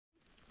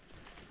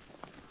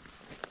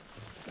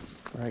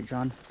right,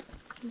 John?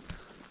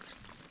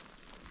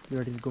 You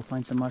ready to go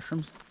find some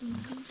mushrooms?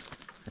 Mm-hmm.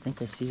 I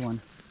think I see one.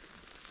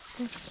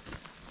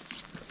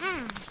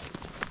 Ah.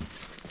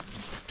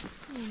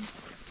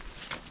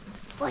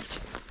 What?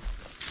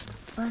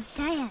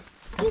 Saya.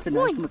 That's a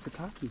nice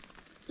Matsutake.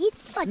 Eat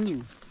what?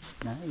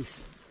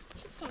 Nice.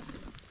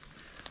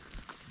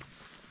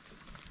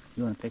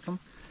 You want to pick them?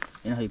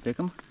 You know how you pick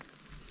them?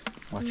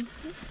 Watch.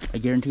 I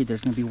guarantee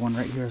there's going to be one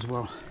right here as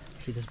well.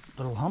 See this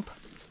little hump?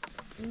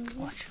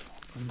 Watch.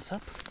 Open this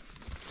up.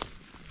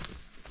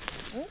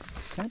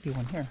 There's going to be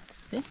one here.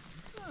 See?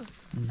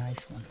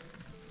 Nice one.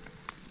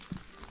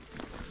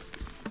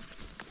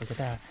 Look at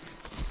that.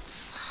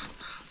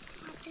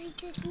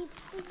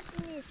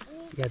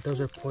 Yeah, those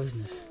are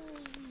poisonous.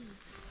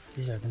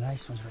 These are the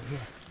nice ones right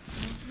here.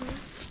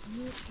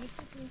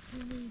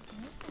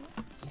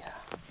 Yeah.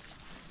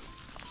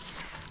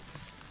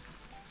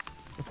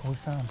 Look what we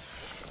found.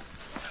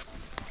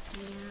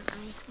 Yeah, I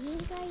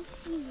think I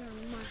see your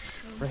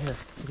mushroom. Right here.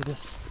 Look at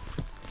this.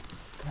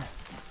 Come here.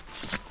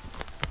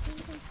 I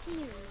think I see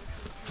your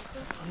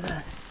mushroom. Look at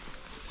that.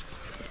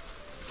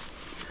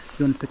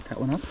 You want to pick that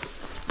one up?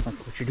 Like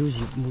what you do is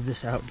you move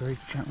this out very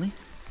gently.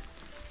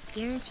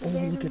 Guarantee Oh,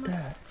 there's look at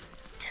that.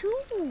 Two.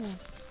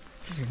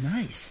 These are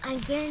nice. I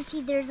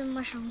guarantee there's a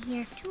mushroom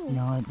here too.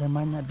 No, there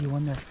might not be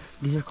one there.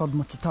 These are called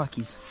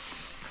Matsutakes.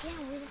 Yeah,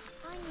 we're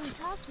finding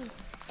Takis.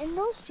 And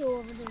those two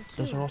over there too.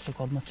 Those are also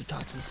called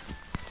Matsutakes.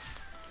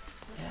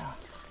 Yeah.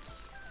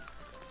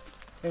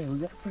 Hey, we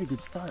got a pretty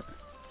good start.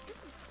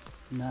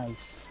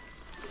 Nice.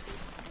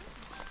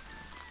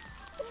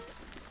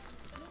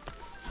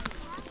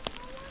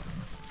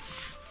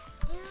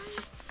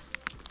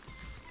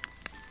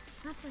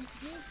 Papa, I think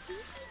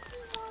I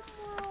see one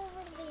more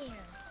over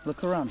there.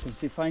 Look around, because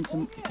if you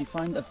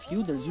find a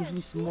few, there's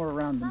usually some more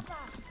around them. Papa,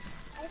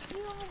 I see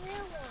over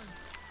there one.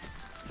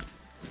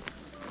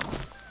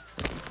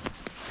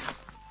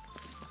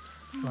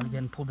 You want to get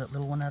and pull that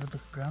little one out of the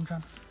ground,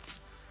 John?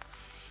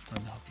 Let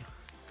me help you.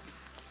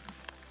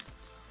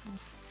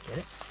 Get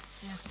it?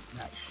 Yeah.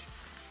 Nice.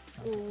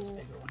 I'll get this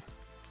bigger one.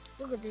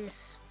 Look at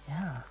this.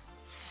 Yeah.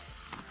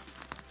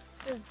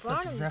 Oh,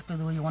 That's exactly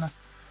the way you want to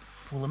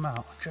pull them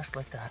out, just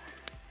like that.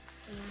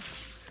 Yeah.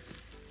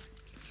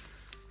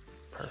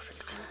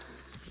 Perfect.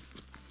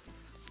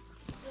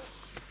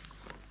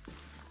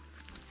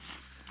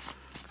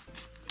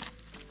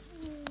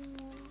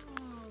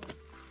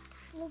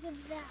 Look at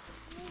that.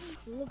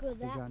 Look at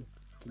that. Hey John,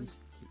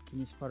 can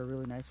you spot a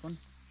really nice one?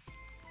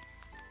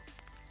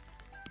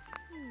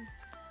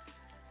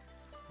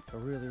 A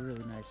really,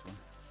 really nice one.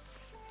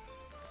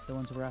 The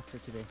ones we're after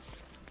today.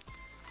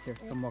 Here,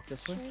 come walk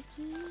this way.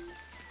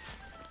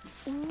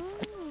 Ooh,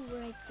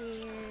 right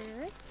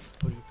there.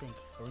 What do you think?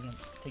 Are we going to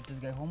take this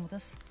guy home with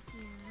us?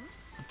 Yeah.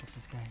 Look at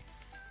this guy.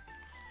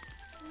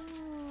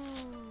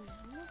 Oh,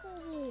 look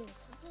at this.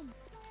 It's a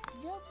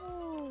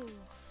double.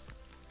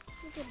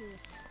 Look at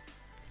this.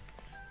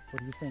 What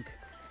do you think?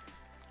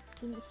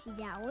 Can you see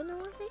that one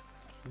over there?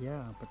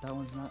 Yeah, but that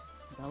one's not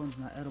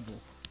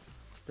edible.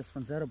 This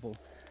one's edible.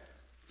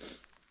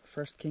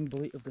 First king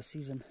bolete of the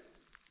season.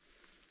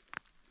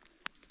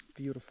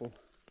 Beautiful.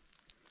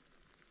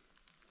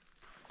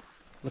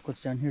 Look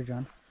what's down here,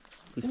 John.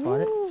 We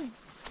spot it?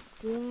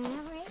 Yeah,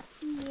 right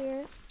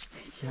here.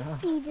 Yeah.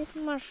 See this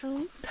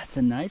mushroom? That's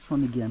a nice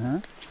one again,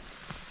 huh?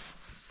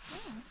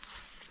 Yeah.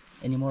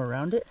 Any more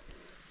around it?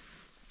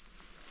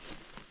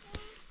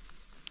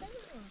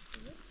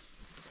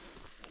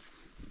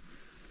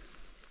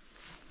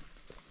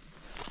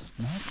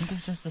 No, I think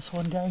it's just this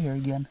one guy here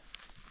again.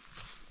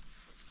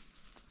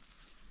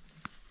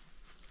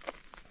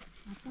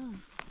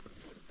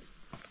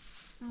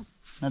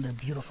 Another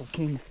beautiful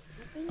king.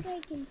 I think I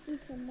can see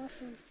some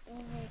mushrooms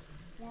over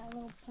that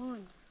little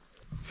pond.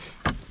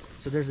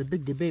 So there's a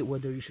big debate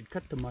whether you should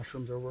cut the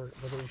mushrooms or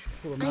whether you should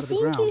pull them out of the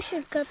I ground. think you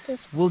should cut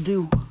this. We'll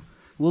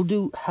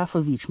do half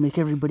of each, make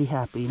everybody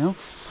happy, you know?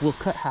 We'll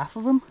cut half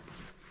of them,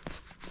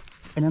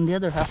 and then the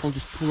other half we'll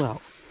just pull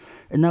out.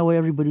 And that way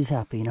everybody's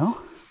happy, you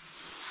know?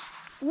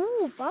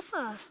 Ooh,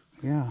 Papa.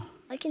 Yeah.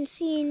 I can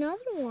see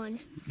another one.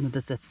 No,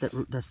 that's that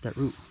root. That's that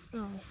root.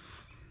 Oh.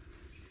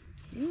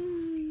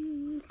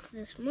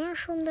 This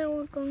mushroom that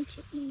we're going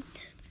to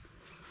eat.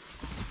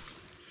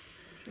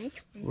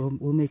 Nice.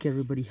 We'll make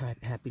everybody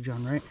happy,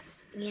 John, right?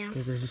 Yeah.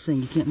 Because there's a saying,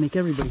 you can't make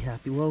everybody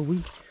happy. Well,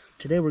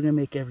 today we're gonna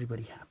make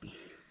everybody happy.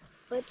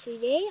 But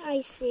today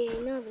I see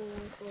another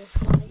one close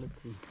by.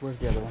 Let's see. Where's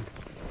the other one?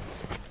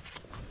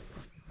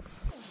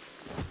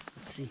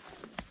 Let's see.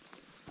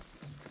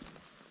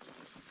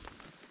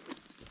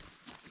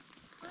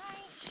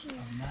 Right here.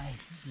 Oh,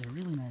 nice. This is a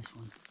really nice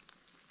one.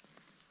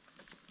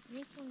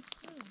 Nice one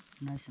too.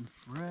 Nice and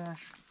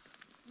fresh.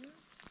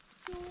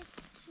 Two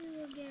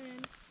again.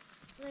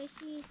 But I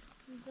see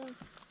the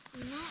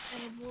not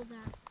edible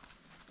that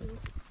is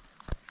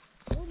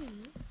holding.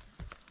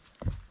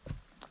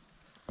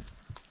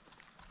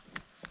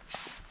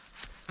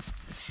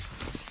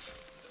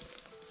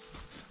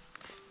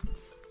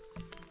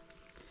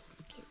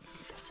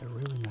 That's a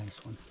really nice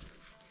one.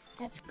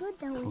 That's good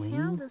that we Clean.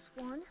 found this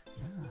one.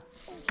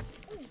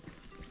 Yeah.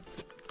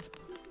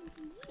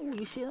 Oh,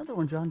 you see another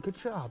one, John. Good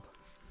job.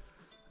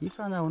 You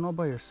found that one all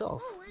by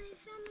yourself. Oh, and I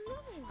found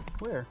another one.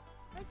 Where?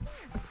 Right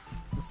there.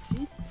 Let's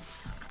see.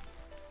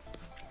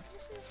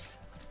 This is...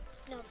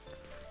 No.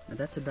 Now,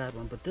 that's a bad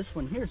one, but this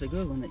one here is a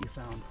good one that you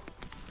found.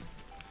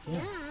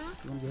 Yeah.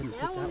 You want to go ahead and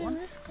pick that one?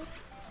 This one.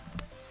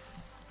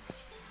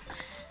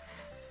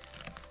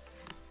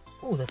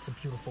 Oh, that's a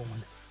beautiful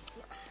one.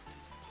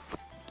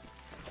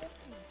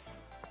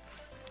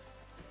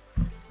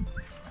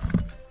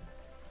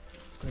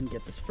 Let's go ahead and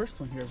get this first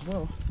one here as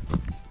well.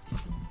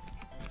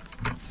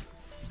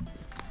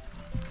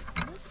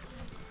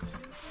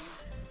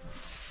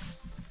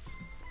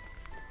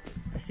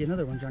 I see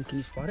another one, John. Can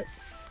you spot it?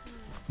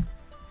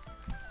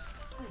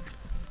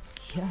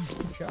 Yeah,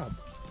 good job.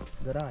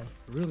 Good eye.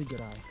 Really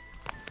good eye.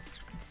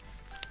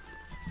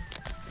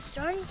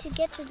 Starting to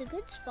get to the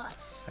good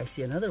spots. I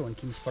see another one.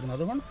 Can you spot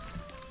another one?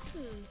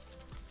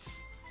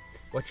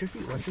 Watch your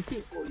feet. Watch your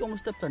feet. Oh, you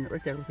almost stepped on it.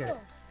 Right there. Look at it.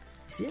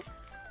 You see it?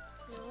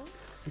 No.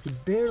 You can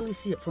barely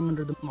see it from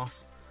under the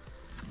moss.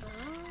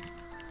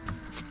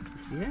 You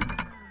see it?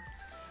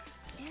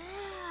 Yeah.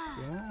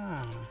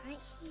 Yeah. Right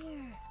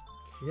here.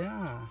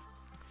 Yeah.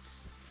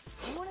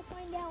 I want to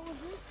find out what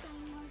this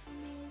tiny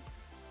mushroom is.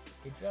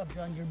 Good job,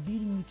 John. You're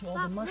beating me to all the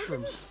Look at the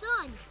mushrooms.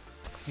 sun.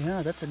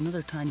 Yeah, that's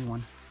another tiny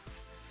one.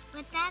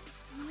 But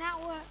that's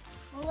not what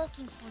we're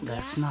looking for.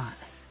 That's yeah? not.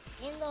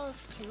 And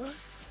those two.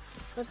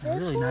 But A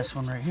this really one, nice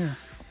one right here.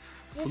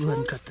 We'll go ahead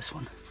and cut this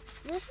one.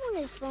 This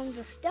one is from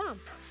the stump.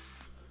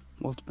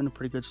 Well, it's been a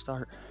pretty good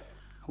start.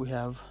 We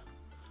have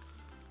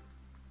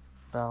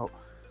about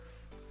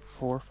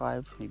 4 or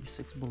 5, maybe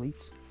 6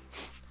 boletes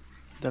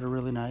that are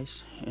really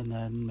nice, and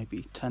then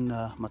maybe 10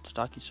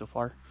 Matsutake so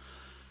far.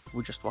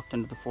 We just walked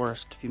into the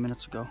forest a few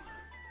minutes ago.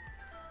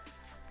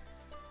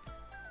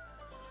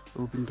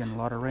 We've been getting a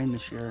lot of rain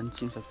this year, and it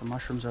seems like the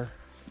mushrooms are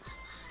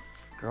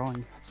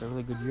growing. It's a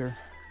really good year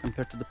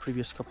compared to the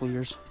previous couple of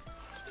years.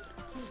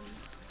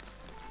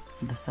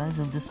 The size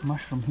of this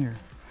mushroom here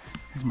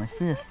is my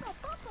fist.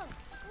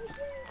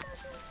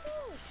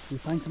 You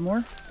find some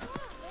more?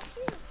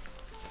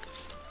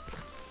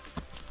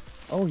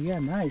 Oh yeah,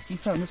 nice. You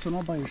found this one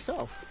all by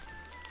yourself.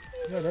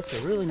 Yeah, that's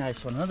a really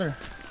nice one. Another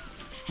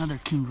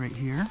king right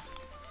here.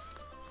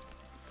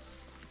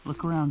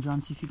 Look around,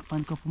 John, see if you can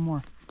find a couple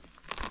more.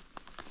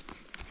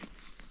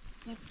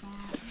 Get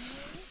that.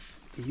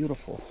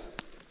 Beautiful.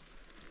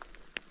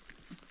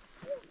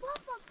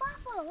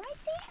 Papa, right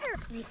there.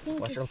 I think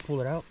Watch, I'll it's...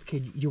 pull it out.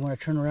 Okay, you want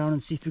to turn around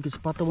and see if you can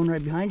spot the one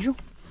right behind you?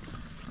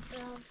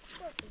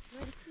 Perfect,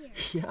 right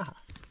here. Yeah.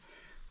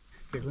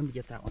 Here, let me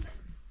get that one.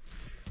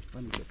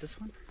 Let me get this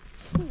one.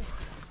 Ooh.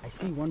 I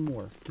see one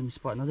more. Can you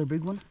spot another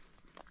big one?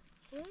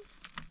 Hmm?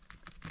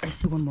 I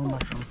see one more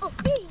mushroom. Oh,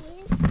 there he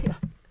is. Yeah.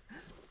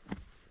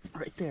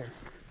 Right there.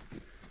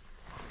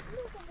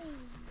 Look at him.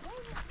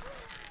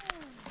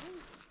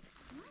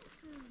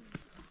 Mushroom.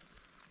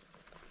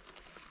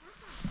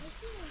 I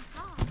see him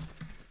top.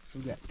 So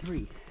we got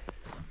 3.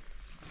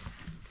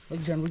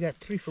 Look, John, we got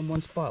 3 from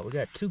one spot. We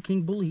got 2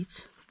 king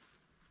boletes.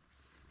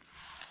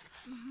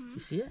 You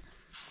see it?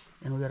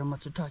 And we got a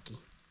Matsutake.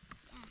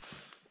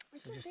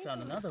 So I just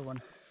found another one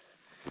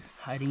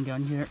hiding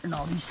down here in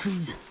all these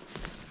trees.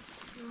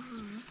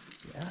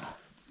 Yeah.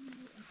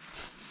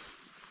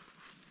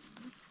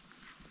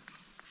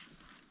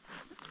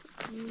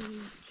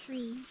 These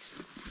trees.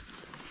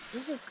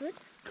 Is it good?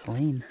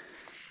 Clean.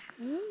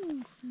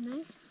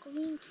 Nice and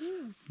clean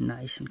too.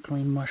 Nice and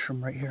clean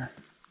mushroom right here.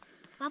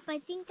 Pop, I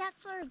think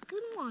that's our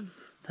good one.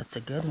 That's a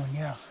good one,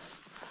 yeah.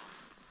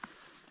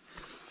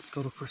 Let's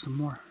go look for some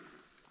more.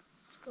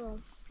 Let's go.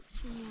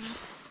 Some more.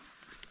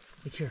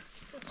 Look here.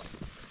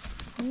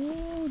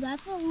 Oh,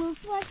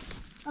 looks like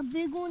a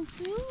big one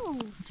too.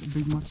 It's a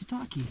big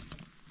Matsutake.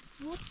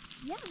 Look,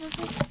 yeah, there's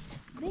a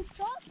big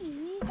talkie.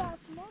 We got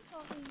small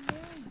talkie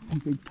there.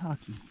 Big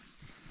Taki.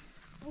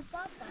 Oh,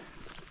 Papa.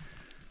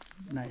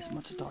 Nice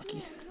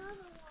Matsutake.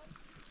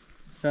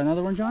 Found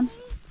another one, John?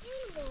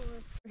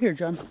 Here,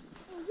 John. Oh,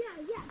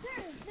 yeah,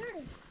 there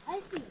it is. I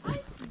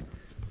see.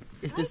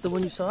 Is this the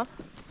one you saw?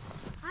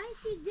 I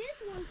see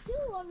this one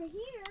too over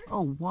here.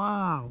 Oh,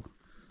 wow.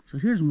 So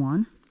here's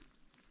one.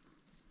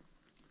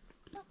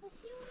 Papa,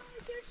 see one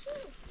over here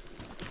too.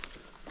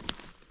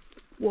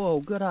 Whoa,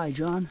 good eye,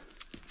 John.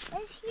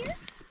 Right here?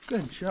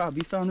 Good job.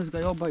 You found this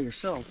guy all by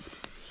yourself.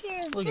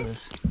 Here's Look at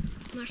this.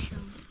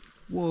 mushroom.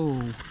 Whoa.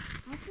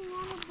 That's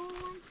another blue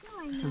one too,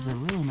 I know. This is a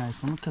really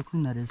nice one. Look how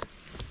clean that is.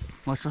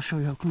 Watch, I'll show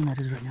you how clean that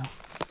is right now.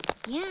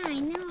 Yeah, I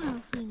know how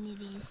clean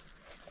it is.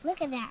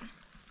 Look at that.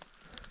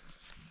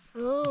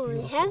 Oh,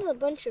 it has a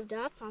bunch of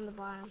dots on the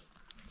bottom.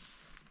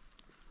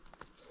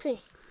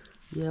 Pretty.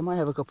 Yeah, I might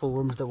have a couple of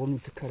worms that we'll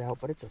need to cut out,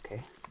 but it's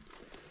okay.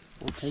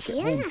 We'll take it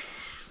Yeah, home.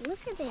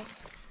 look at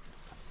this.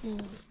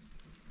 Look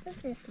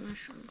at this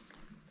mushroom.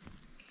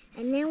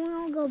 And then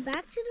we'll go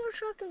back to the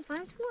truck and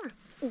find some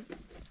more. Ooh,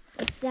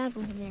 what's that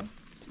over there?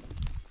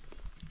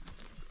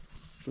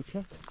 Let's go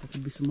check. There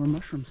could be some more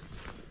mushrooms.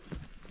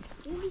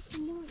 Maybe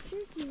some more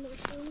turkey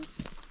mushrooms.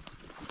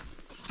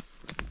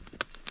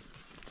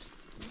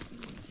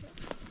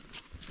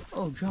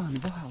 Oh, John,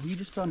 wow, you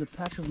just found a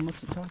patch of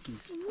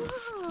Matsutakes.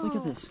 Whoa. Look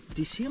at this.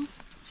 Do you see them?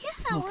 Yeah,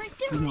 Look, right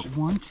there. we got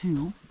 1,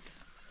 2.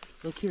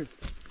 Look here.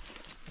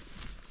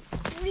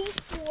 3,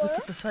 4. Look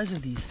at the size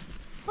of these.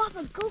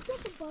 Papa, go get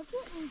the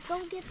bucket and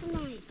go get the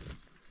knife.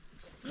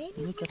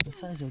 Maybe Look at the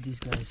size of these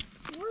guys.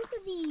 Look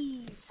at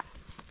these.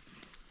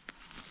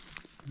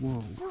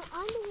 Whoa. So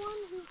I'm the one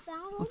who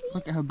found all these?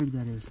 Look at how big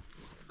that is.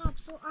 Pop,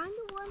 so I'm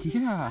the one who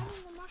Yeah. found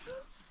the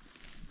mushrooms?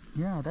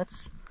 Yeah,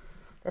 that's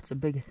a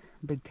big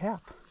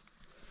cap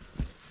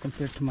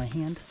compared to my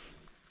hand.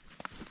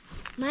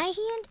 My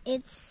hand,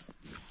 it's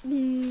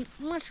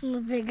much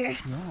more bigger.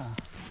 Yeah.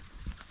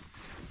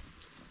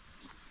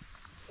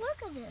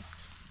 Look at this.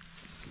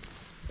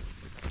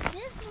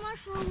 This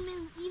mushroom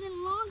is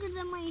even longer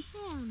than my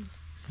hands.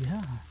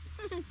 Yeah.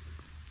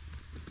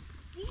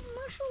 These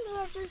mushrooms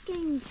are just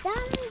getting fatter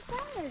and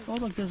fatter. Oh,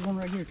 look, there's one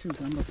right here too.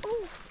 John. Look.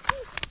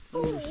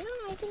 Oh,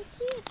 yeah, I can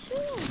see it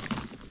too.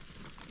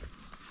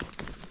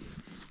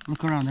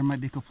 Look around. There might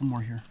be a couple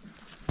more here.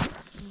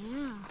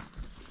 Yeah.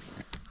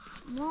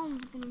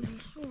 Mom's gonna be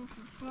so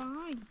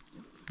surprised.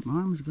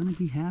 Mom's gonna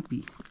be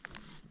happy.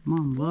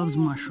 Mom loves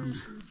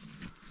mushrooms.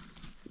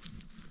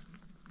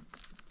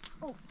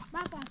 Oh,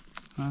 Papa.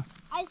 Huh?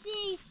 I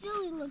see a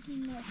silly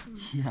looking mushroom.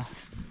 Yeah.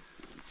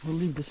 We'll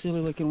leave the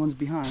silly looking ones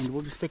behind.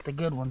 We'll just take the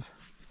good ones.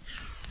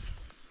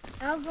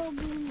 I'll go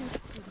be in this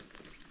one.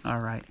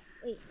 All right.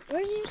 Wait,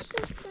 where's your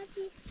stuff,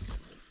 Becky?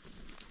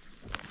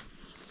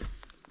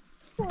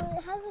 Oh,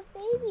 it has a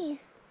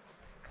baby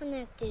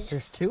connected.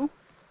 There's 2?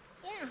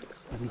 Yeah.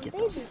 Let me get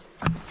baby. those.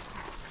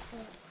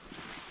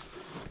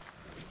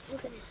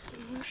 Look at this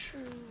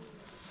mushroom.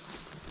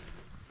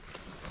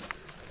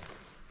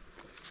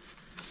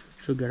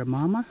 So we got a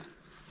mama,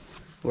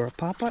 or a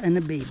papa, and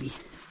a baby.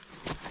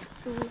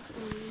 So,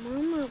 a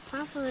mama, a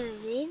papa, and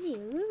a baby.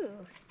 Ooh.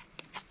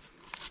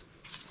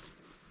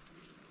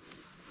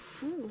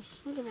 Ooh,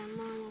 look at that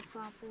mama,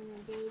 papa, and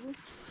a baby.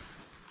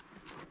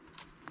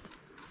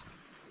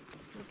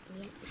 Look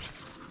at it.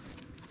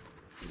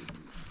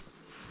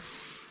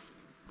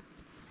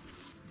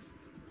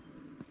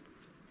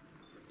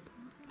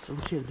 So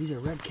look here, these are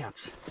red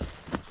caps.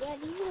 Yeah,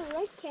 these are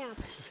red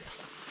caps,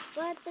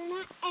 but they're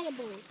not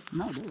edible.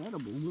 No, they're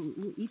edible.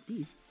 We'll eat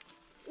these.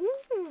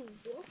 Ooh.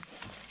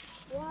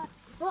 What?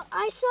 But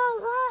I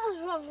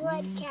saw lots of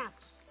red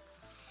caps.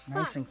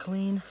 Nice and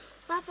clean.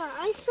 Papa,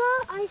 I saw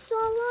a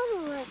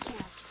lot of red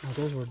caps. No,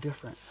 those were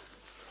different.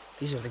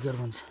 These are the good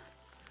ones.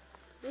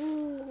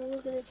 Ooh,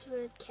 look at this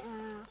red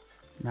cap.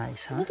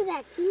 Nice, huh? Look at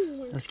that teeny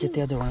one. Let's get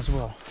the other one as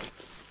well.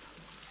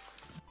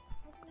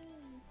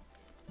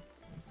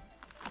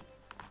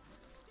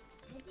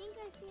 I think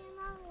I see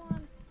another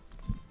one.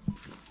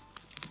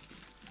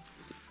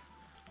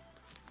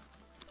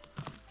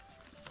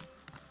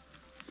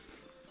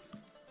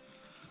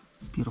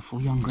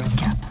 Beautiful young red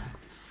cap.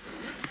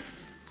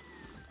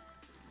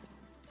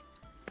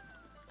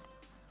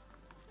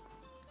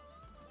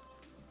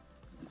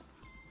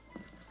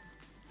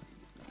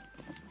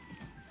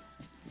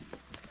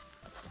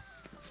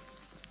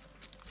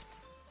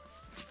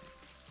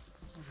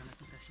 I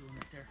think I see one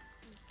right there.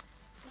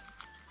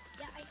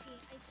 Yeah, I see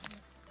it. I see it.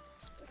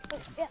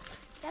 Let's go. Yeah,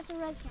 that's a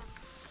red cap.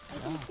 I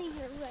can see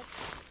your red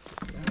cap.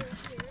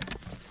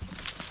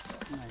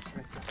 Nice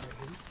red cap right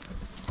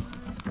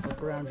here.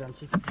 Look around, John,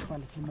 see if you can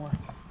find a few more.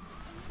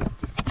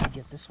 You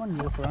get this one,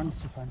 you look around and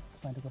see if I can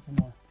find a couple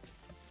more.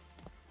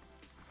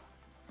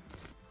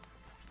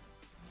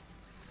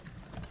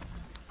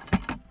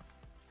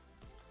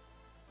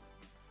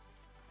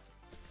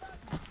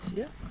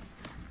 See it?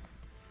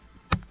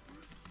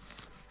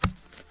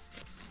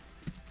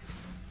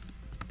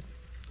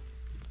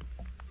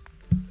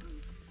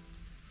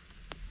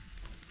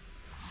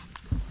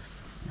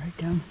 Right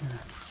down here.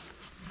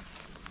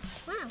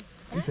 Wow.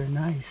 These are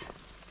nice.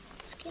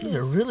 Skin These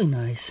are really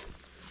nice.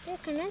 They're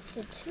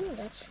connected too.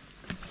 That's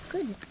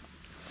good.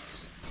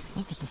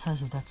 Look at the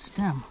size of that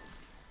stem.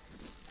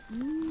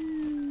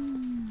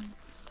 Mmm.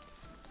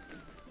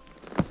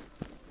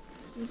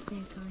 Look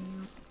that guy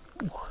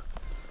out.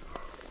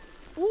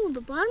 Ooh,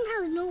 the bottom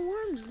has no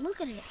worms.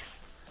 Look at it.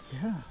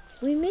 Yeah.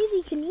 We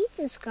maybe can eat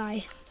this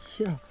guy.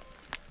 Yeah.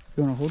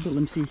 You want to hold it?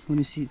 Let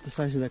me see the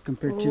size of that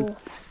compared to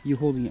you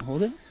holding it.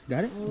 Hold it.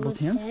 Got it? Oh, Both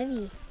it's hands?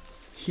 heavy.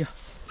 Yeah.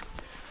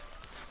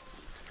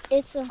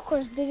 It's of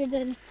course bigger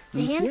than a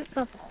You see hand. it?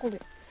 Papa, hold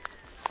it.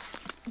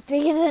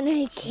 Bigger than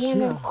a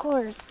can, Yeah. of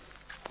course.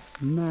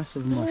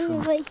 Massive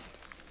mushroom.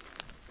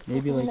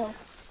 Maybe like no,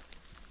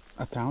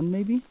 a pound,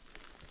 maybe?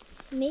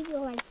 maybe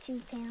like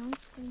 2 pounds,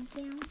 3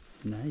 pounds.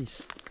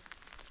 Nice.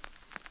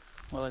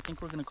 Well, I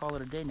think we're going to call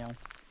it a day now.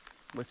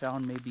 We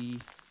found maybe,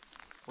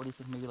 what do you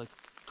think, maybe like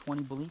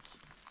 20 boletes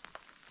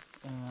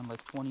and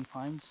like 20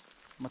 pines,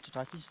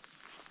 matsutakes.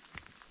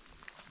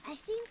 I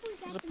think we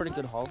got It was a pretty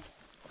good haul.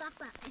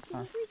 Papa, I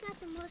think we got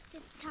the most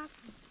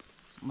Takis.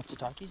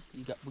 Matsutakes?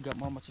 We got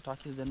more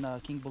matsutakes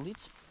than king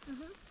boletes?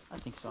 I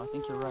think so. I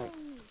think you're right.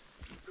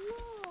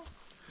 No.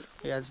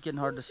 Yeah, it's getting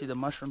hard to see the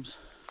mushrooms.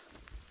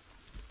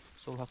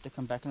 So we'll have to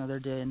come back another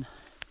day and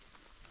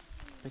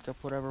pick up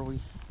whatever we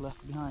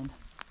left behind.